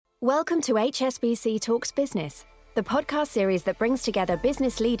Welcome to HSBC Talks Business, the podcast series that brings together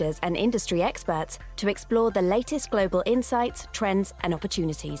business leaders and industry experts to explore the latest global insights, trends, and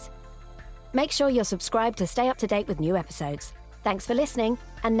opportunities. Make sure you're subscribed to stay up to date with new episodes. Thanks for listening,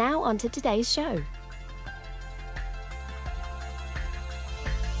 and now on to today's show.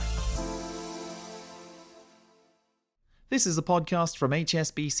 This is a podcast from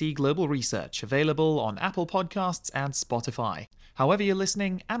HSBC Global Research, available on Apple Podcasts and Spotify. However you're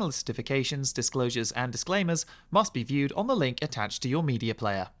listening, analyst certifications, disclosures, and disclaimers must be viewed on the link attached to your media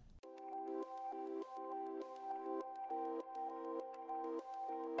player.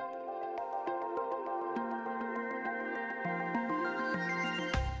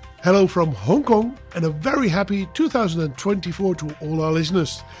 Hello from Hong Kong and a very happy 2024 to all our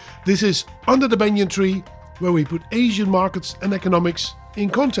listeners. This is Under the Banyan Tree, where we put Asian markets and economics in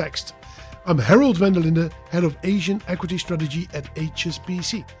context. I'm Harold van der Linde, Head of Asian Equity Strategy at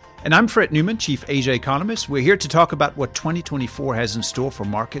HSBC. And I'm Fred Newman, Chief Asia Economist. We're here to talk about what 2024 has in store for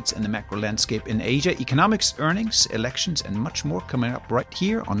markets and the macro landscape in Asia, economics, earnings, elections, and much more coming up right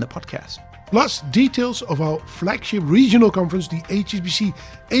here on the podcast. Plus details of our flagship regional conference, the HSBC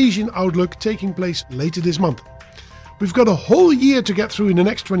Asian Outlook, taking place later this month. We've got a whole year to get through in the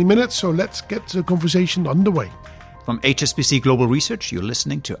next 20 minutes, so let's get the conversation underway. From HSBC Global Research, you're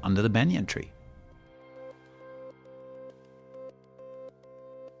listening to Under the Banyan Tree.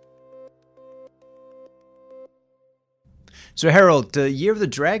 So, Harold, the Year of the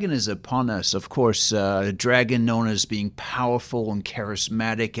Dragon is upon us. Of course, a dragon known as being powerful and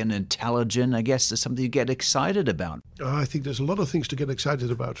charismatic and intelligent. I guess that's something you get excited about. I think there's a lot of things to get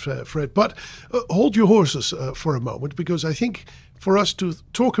excited about, Fred. But hold your horses for a moment, because I think for us to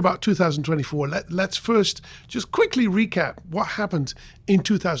talk about 2024, let's first just quickly recap what happened in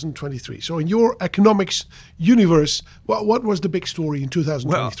 2023. So in your economics universe, what was the big story in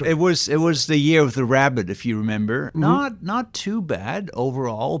 2023? Well, it was the Year of the Rabbit, if you remember. Mm-hmm. Not too bad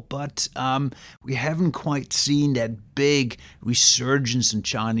overall, but we haven't quite seen that big resurgence in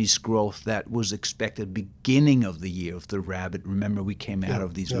Chinese growth that was expected beginning of the Year of the Rabbit. Remember, we came out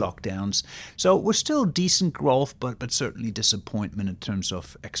of these lockdowns. So we're still decent growth, but certainly disappointment in terms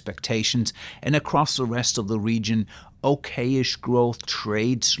of expectations. And across the rest of the region, okay-ish growth.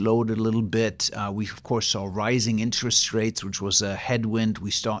 Trade slowed a little bit. We, of course, saw rising interest rates, which was a headwind.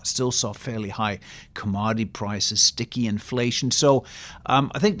 We still saw fairly high commodity prices, sticky inflation. So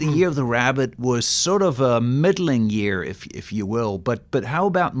I think the Year of the Rabbit was sort of a middling year, if you will. But how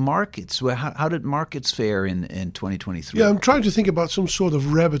about markets? Well, how did markets fare in 2023? Yeah, I'm trying to think about some sort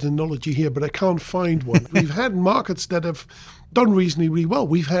of rabbit analogy here, but I can't find one. We've had markets that have done reasonably well.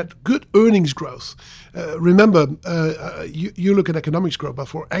 We've had good earnings growth. Remember, you look at economics growth, but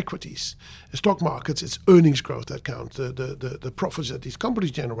for equities, stock markets, it's earnings growth that counts, the profits that these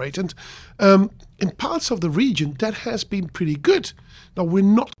companies generate. And in parts of the region, that has been pretty good. Now, we're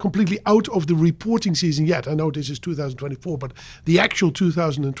not completely out of the reporting season yet. I know this is 2024, but the actual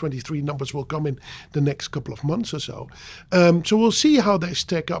 2023 numbers will come in the next couple of months or so. So we'll see how they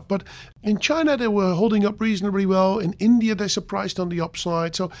stack up. But in China, they were holding up reasonably well. In India, they surprised on the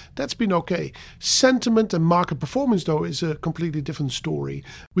upside. So that's been okay. Sentiment and market performance, though, is a completely different story.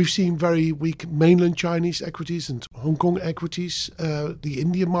 We've seen very weak mainland Chinese equities and Hong Kong equities. The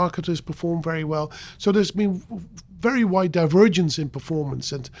Indian market has performed very well. So there's been very wide divergence in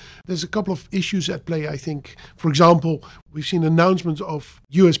performance, and there's a couple of issues at play, I think. For example, we've seen announcements of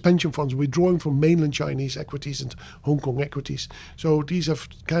US pension funds withdrawing from mainland Chinese equities and Hong Kong equities. So these have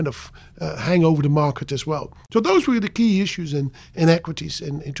kind of hang over the market as well. So those were the key issues in equities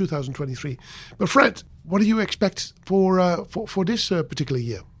in 2023. But Fred, what do you expect for this particular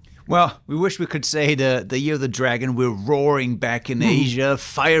year? Well, we wish we could say the Year of the Dragon, we're roaring back in Asia,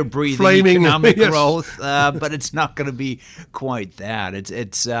 fire-breathing Flaming economic yes. growth, but it's not going to be quite that.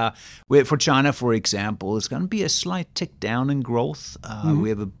 For China, for example, it's going to be a slight tick down in growth. We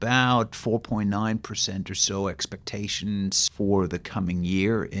have about 4.9% or so expectations for the coming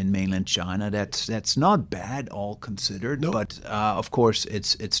year in mainland China. That's not bad, all considered, but of course,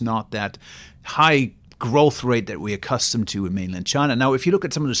 it's not that high growth rate that we're accustomed to in mainland China. Now, if you look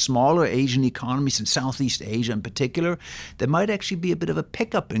at some of the smaller Asian economies in Southeast Asia in particular, there might actually be a bit of a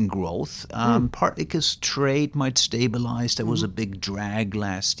pickup in growth, partly because trade might stabilize. There was a big drag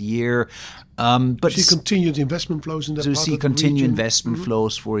last year. But see continued investment flows in that part of the region. So see continued investment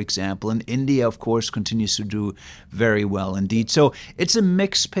flows, for example. And India, of course, continues to do very well indeed. So it's a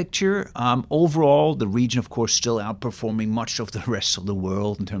mixed picture. Overall, the region, of course, still outperforming much of the rest of the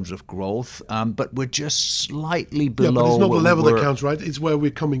world in terms of growth. But we're just slightly below. Yeah, but it's not the level that counts, right? It's where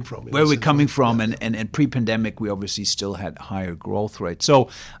we're coming from. Where we're coming from. And pre-pandemic, we obviously still had higher growth rates. So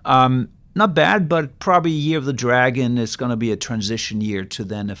not bad, but probably Year of the Dragon is going to be a transition year to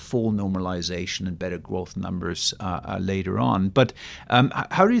then a full normalization and better growth numbers later on. But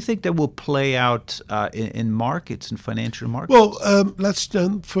how do you think that will play out in markets, in financial markets? Well, let's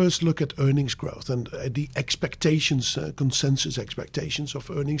then first look at earnings growth and the expectations, consensus expectations of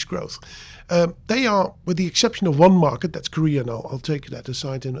earnings growth. They are, with the exception of one market, that's Korea now, I'll take that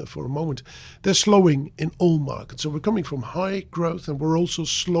aside for a moment, they're slowing in all markets. So we're coming from high growth and we're also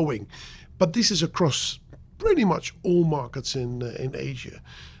slowing. But this is across pretty much all markets in Asia.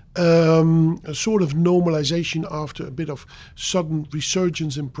 A sort of normalization after a bit of sudden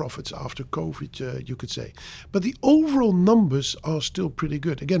resurgence in profits after COVID, you could say. But the overall numbers are still pretty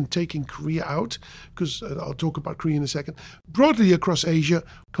good. Again, taking Korea out, because I'll talk about Korea in a second. Broadly across Asia,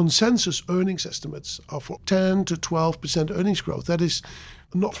 consensus earnings estimates are for 10 to 12% earnings growth. That is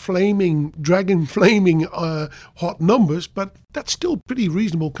not flaming hot numbers, but that's still pretty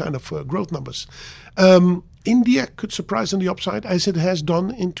reasonable kind of growth numbers. India could surprise on the upside, as it has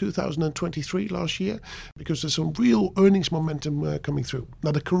done in 2023 last year, because there's some real earnings momentum coming through.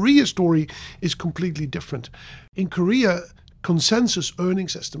 Now, the Korea story is completely different. In Korea, consensus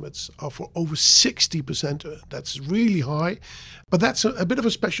earnings estimates are for over 60%. That's really high. But that's a bit of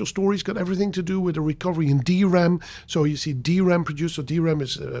a special story. It's got everything to do with the recovery in DRAM. So you see DRAM produced. So DRAM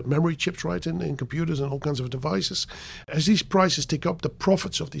is memory chips, right, in computers and all kinds of devices. As these prices tick up, the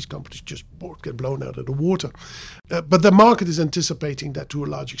profits of these companies just get blown out of the water. But the market is anticipating that to a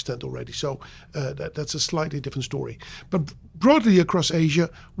large extent already. So that's a slightly different story. But broadly across Asia,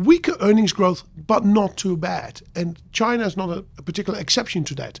 weaker earnings growth, but not too bad. And China is not a particular exception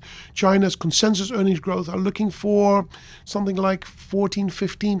to that. China's consensus earnings growth are looking for something like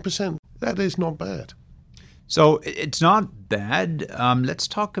 14-15%. That is not bad. So it's not bad. Let's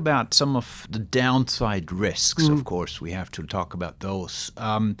talk about some of the downside risks. Of course, we have to talk about those.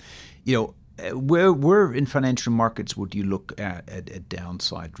 Where in financial markets would you look at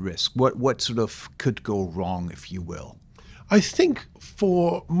downside risk? What sort of could go wrong, if you will? I think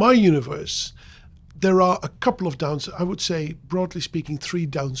for my universe, there are a couple of downsides. I would say, broadly speaking, 3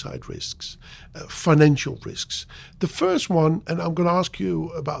 downside risks, financial risks. The first one, and I'm going to ask you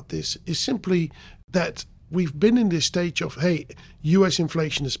about this, is simply that we've been in this stage of, hey, US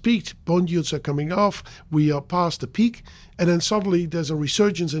inflation has peaked, bond yields are coming off, we are past the peak, and then suddenly there's a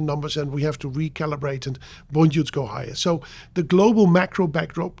resurgence in numbers and we have to recalibrate and bond yields go higher. So the global macro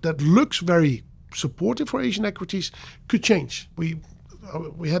backdrop that looks very supportive for Asian equities could change. We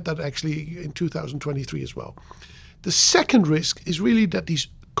had that actually in 2023 as well. The second risk is really that these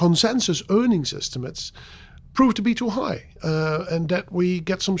consensus earnings estimates prove to be too high and that we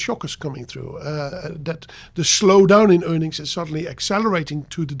get some shockers coming through, that the slowdown in earnings is suddenly accelerating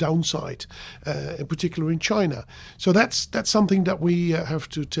to the downside, in particular in China. So that's something that we have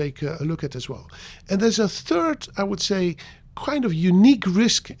to take a look at as well. And there's a third, I would say, kind of unique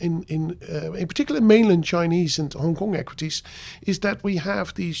risk in particular mainland Chinese and Hong Kong equities, is that we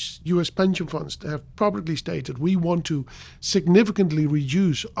have these US pension funds that have publicly stated we want to significantly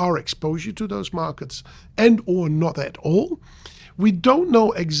reduce our exposure to those markets and or not at all. We don't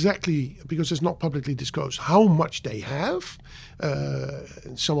know exactly, because it's not publicly disclosed, how much they have.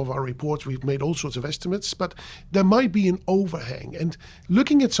 In some of our reports, we've made all sorts of estimates, but there might be an overhang. And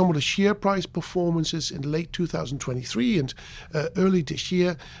looking at some of the share price performances in late 2023 and early this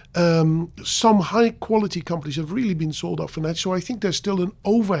year, some high-quality companies have really been sold off. And so I think there's still an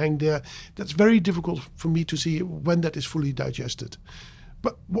overhang there that's very difficult for me to see when that is fully digested.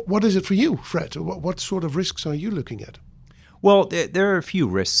 But what is it for you, Fred? What sort of risks are you looking at? Well, there are a few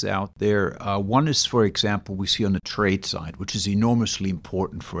risks out there. One is, for example, we see on the trade side, which is enormously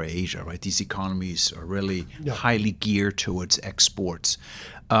important for Asia, right? These economies are really highly geared towards exports.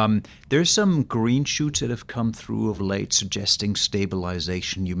 There's some green shoots that have come through of late suggesting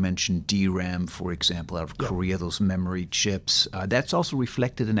stabilization. You mentioned DRAM, for example, out of Korea, those memory chips. That's also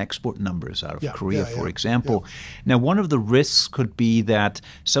reflected in export numbers out of Korea, for example. Now, one of the risks could be that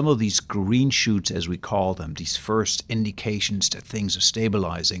some of these green shoots, as we call them, these first indications that things are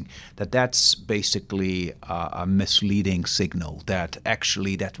stabilizing, that's basically a misleading signal, that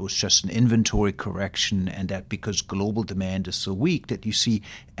actually that was just an inventory correction, and that because global demand is so weak that you see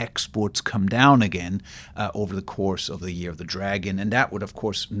exports come down again over the course of the Year of the Dragon. And that would, of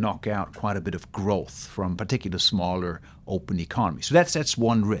course, knock out quite a bit of growth from particular smaller open economies. So that's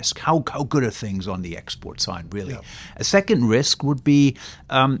one risk. How good are things on the export side, really? Yeah. A second risk would be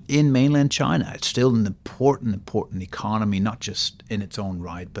in mainland China. It's still an important economy, not just in its own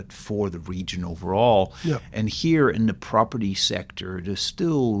right, but for the region overall. Yeah. And here in the property sector, there's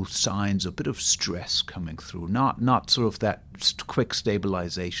still signs of a bit of stress coming through, not sort of that quick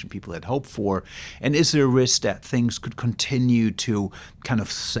stabilization people had hoped for. And is there a risk that things could continue to kind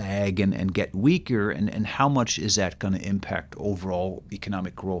of sag and get weaker? And how much is that going to impact overall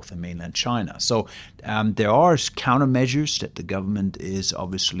economic growth in mainland China? So there are countermeasures that the government is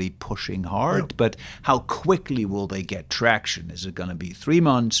obviously pushing hard, but how quickly will they get traction? Is it going to be 3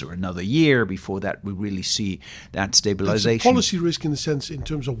 months or another year before that we really see that stabilization? It's a policy risk in the sense in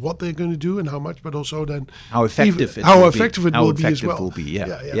terms of what they're going to do and how much, but also then how effective it will be as well.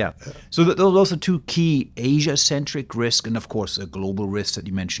 Yeah. So those are two key Asia-centric risks, and of course a global risk that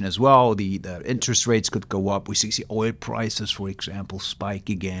you mentioned as well. The interest rates could go up. We see oil prices, for example, spike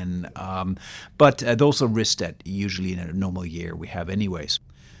again. But those are risks that usually in a normal year we have anyways.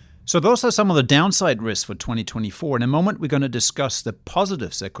 So those are some of the downside risks for 2024. In a moment, we're going to discuss the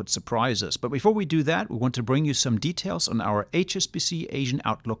positives that could surprise us. But before we do that, we want to bring you some details on our HSBC Asian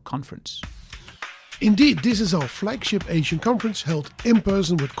Outlook Conference. Indeed, this is our flagship Asian conference held in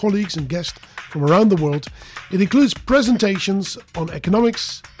person with colleagues and guests from around the world. It includes presentations on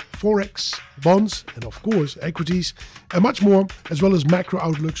economics, forex, bonds, and of course equities, and much more, as well as macro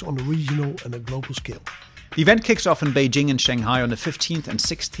outlooks on a regional and a global scale. The event kicks off in Beijing and Shanghai on the 15th and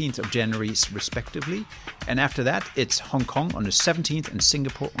 16th of January, respectively. And after that, it's Hong Kong on the 17th and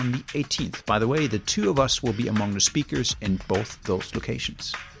Singapore on the 18th. By the way, the two of us will be among the speakers in both those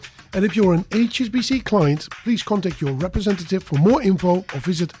locations. And if you're an HSBC client, please contact your representative for more info or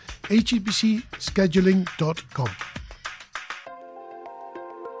visit hsbcscheduling.com.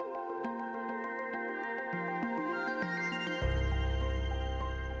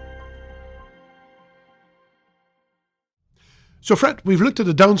 So Fred, we've looked at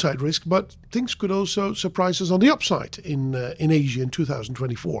the downside risk, but things could also surprise us on the upside in Asia in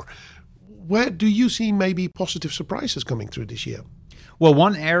 2024. Where do you see maybe positive surprises coming through this year? Well,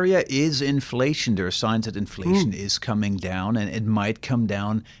 one area is inflation. There are signs that inflation is coming down, and it might come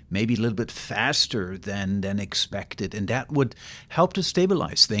down maybe a little bit faster than expected. And that would help to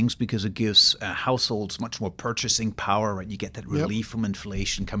stabilize things because it gives households much more purchasing power. Right? You get that relief from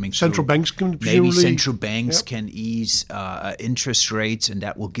inflation coming Central through. banks can Maybe central banks can ease interest rates, and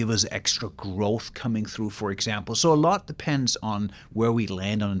that will give us extra growth coming through, for example. So a lot depends on where we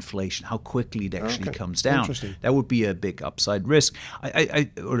land on inflation, how quickly it actually comes down. That would be a big upside risk.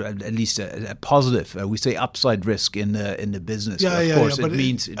 Or at least a positive. We say upside risk in the business. Of course, it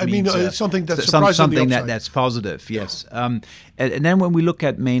means it's something that's surprisingly that's positive. Yes. And then when we look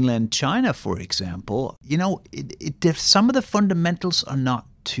at mainland China, for example, some of the fundamentals are not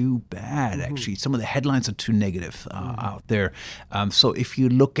too bad, actually. Some of the headlines are too negative out there. So if you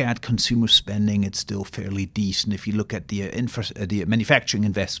look at consumer spending, it's still fairly decent. If you look at the manufacturing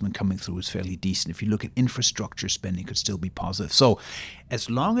investment coming through, it's fairly decent. If you look at infrastructure spending, it could still be positive. So as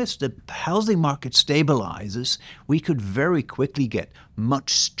long as the housing market stabilizes, we could very quickly get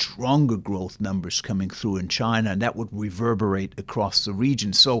much stronger growth numbers coming through in China, and that would reverberate across the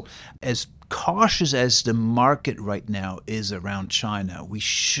region. So as cautious as the market right now is around China, we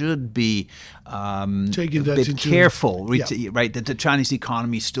should be a bit careful, right? That the Chinese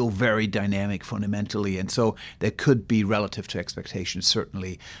economy is still very dynamic fundamentally, and so there could be, relative to expectations,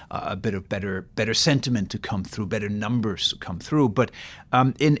 certainly a bit of better sentiment to come through, better numbers to come through. But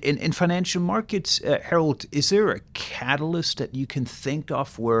in financial markets, Harold, is there a catalyst that you can think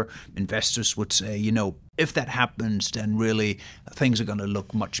of where investors would say, if that happens, then really things are going to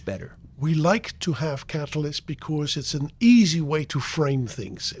look much better? We like to have catalysts because it's an easy way to frame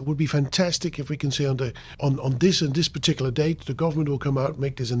things. It would be fantastic if we can say on this and this particular date, the government will come out,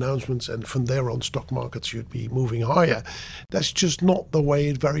 make these announcements, and from there on, stock markets should be moving higher. That's just not the way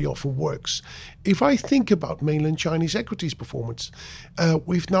it very often works. If I think about mainland Chinese equities performance,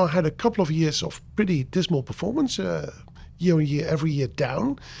 we've now had a couple of years of pretty dismal performance, year on year, every year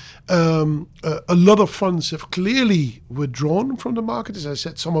down. A lot of funds have clearly withdrawn from the market. As I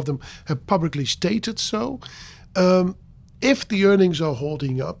said, some of them have publicly stated so. If the earnings are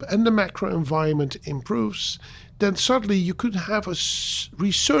holding up and the macro environment improves, then suddenly you could have a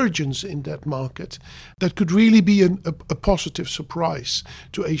resurgence in that market that could really be a positive surprise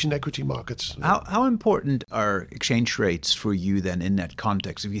to Asian equity markets. How important are exchange rates for you then in that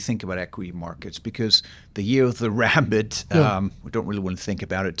context, if you think about equity markets? Because the year of the rabbit, we don't really want to think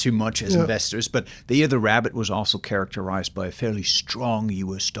about it too much as investors, but the year of the rabbit was also characterized by a fairly strong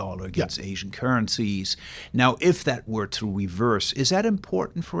US dollar against Asian currencies. Now, if that were to reverse, is that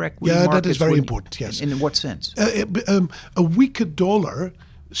important for equity markets? Yeah, that is very important, yes. In what sense? A weaker dollar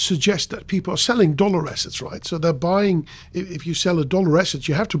suggests that people are selling dollar assets, right? So they're buying, if you sell a dollar asset,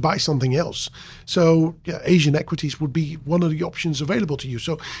 you have to buy something else. So Asian equities would be one of the options available to you.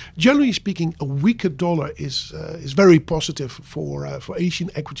 So generally speaking, a weaker dollar is very positive for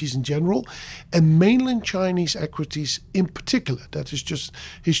Asian equities in general, and mainland Chinese equities in particular. That has just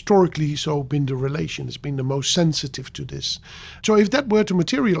historically so been the relation. It's been the most sensitive to this. So if that were to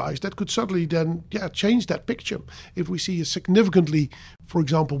materialize, that could suddenly then change that picture. If we see a significantly, for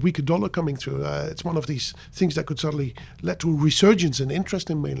example, weaker dollar coming through, it's one of these things that could suddenly lead to a resurgence in interest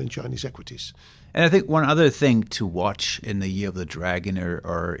in mainland Chinese equities. And I think one other thing to watch in the year of the dragon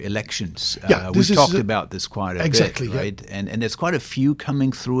are elections. We've talked about this quite a bit, right? Yeah. And there's quite a few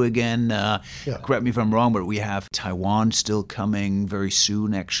coming through again. Correct me if I'm wrong, but we have Taiwan still coming very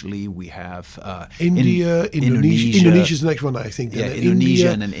soon, actually. We have India. Indonesia is the next one, I think. Yeah, Indonesia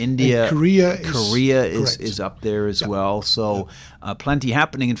and then India. And Korea is up there as well. So plenty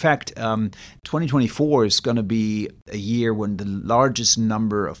happening. In fact, 2024 is going to be a year when the largest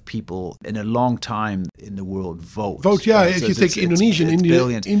number of people in a long time in the world vote. If you think Indonesia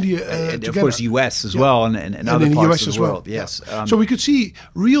and India and of course US as well, and other in parts the US of the world. Yes. So we could see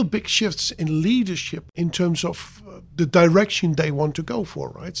real big shifts in leadership in terms of the direction they want to go for,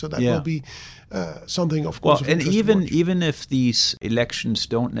 right? So that will be something, of course. Well, and even if these elections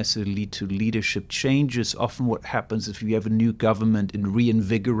don't necessarily lead to leadership changes, often what happens if you have a new government, it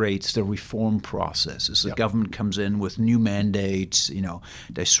reinvigorates the reform processes. The government comes in with new mandates,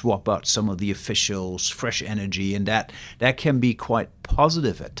 they swap out some of the officials, fresh energy, and that can be quite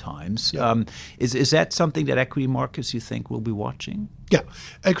positive at times. Yeah. Is that something that equity markets, you think, will be watching? Yeah,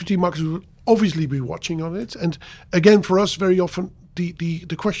 equity markets will obviously be watching on it. And again, for us, very often,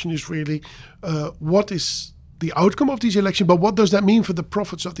 the question is really what is the outcome of these elections, but what does that mean for the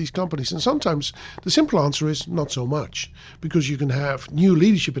profits of these companies? And sometimes the simple answer is not so much, because you can have new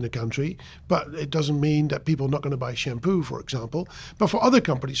leadership in a country, but it doesn't mean that people are not going to buy shampoo, for example. But for other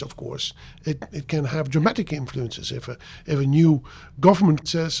companies, of course, it can have dramatic influences. If a new government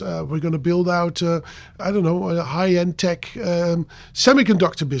says we're going to build out, a high-end tech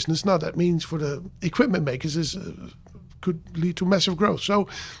semiconductor business, now that means for the equipment makers could lead to massive growth. So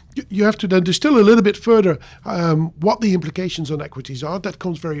you have to then distill a little bit further what the implications on equities are. That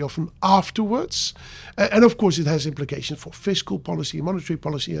comes very often afterwards. And of course, it has implications for fiscal policy, monetary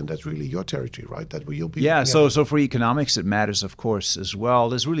policy, and that's really your territory, right? That you'll be. Yeah, so for economics, it matters, of course, as well.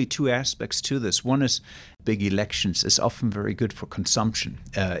 There's really two aspects to this. One is big elections is often very good for consumption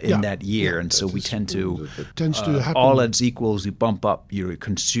in that year. And so we tend to, all else equals, you bump up your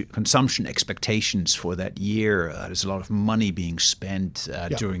consumption expectations for that year. There's a lot of money being spent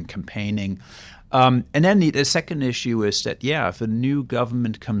during campaigning. And then the second issue is that, if a new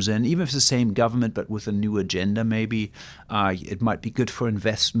government comes in, even if it's the same government but with a new agenda maybe, it might be good for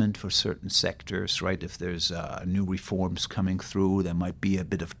investment for certain sectors, right? If there's new reforms coming through, there might be a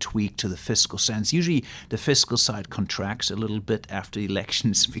bit of tweak to the fiscal sense. Usually the fiscal side contracts a little bit after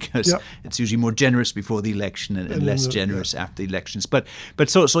elections because it's usually more generous before the election and less generous after the elections. But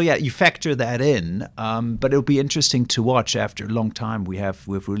you factor that in. But it'll be interesting to watch. After a long time,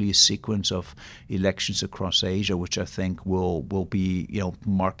 we've really a sequence of elections across Asia, which I think will be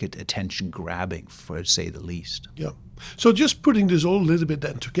market attention grabbing, for say the least. Yeah. So just putting this all a little bit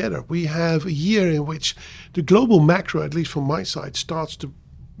then together, we have a year in which the global macro, at least from my side, starts to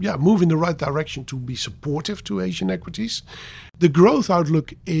move in the right direction to be supportive to Asian equities. The growth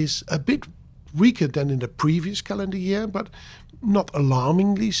outlook is a bit weaker than in the previous calendar year, but not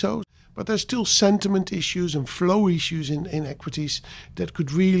alarmingly so. But there's still sentiment issues and flow issues in equities that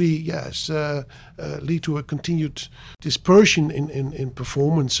could really, lead to a continued dispersion in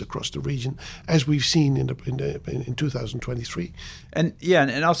performance across the region, as we've seen in 2023.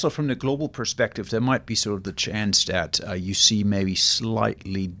 And also from the global perspective, there might be sort of the chance that you see maybe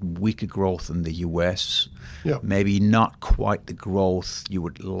slightly weaker growth in the US, maybe not quite the growth you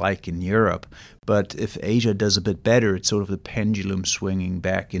would like in Europe. But if Asia does a bit better, it's sort of the pendulum swinging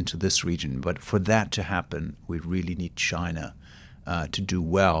back into this region. But for that to happen, we really need China to do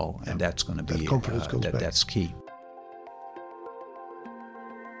well, and that's going to be that's key.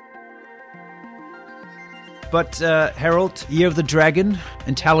 But Harold, Year of the Dragon,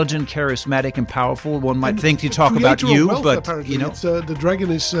 intelligent, charismatic, and powerful. One might think to talk about Creator of you, wealth, but apparently. you know, It's, the dragon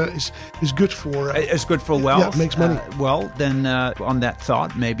is good for. it's good for wealth. Yeah, it makes money. Well, then on that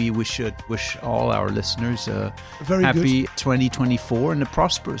thought, maybe we should wish all our listeners a Very happy 2024 and a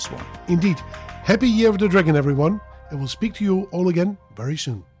prosperous one. Indeed. Happy Year of the Dragon, everyone. And we'll speak to you all again very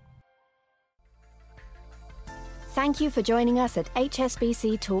soon. Thank you for joining us at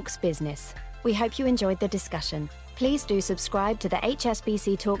HSBC Talks Business. We hope you enjoyed the discussion. Please do subscribe to the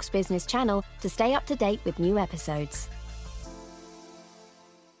HSBC Talks Business channel to stay up to date with new episodes.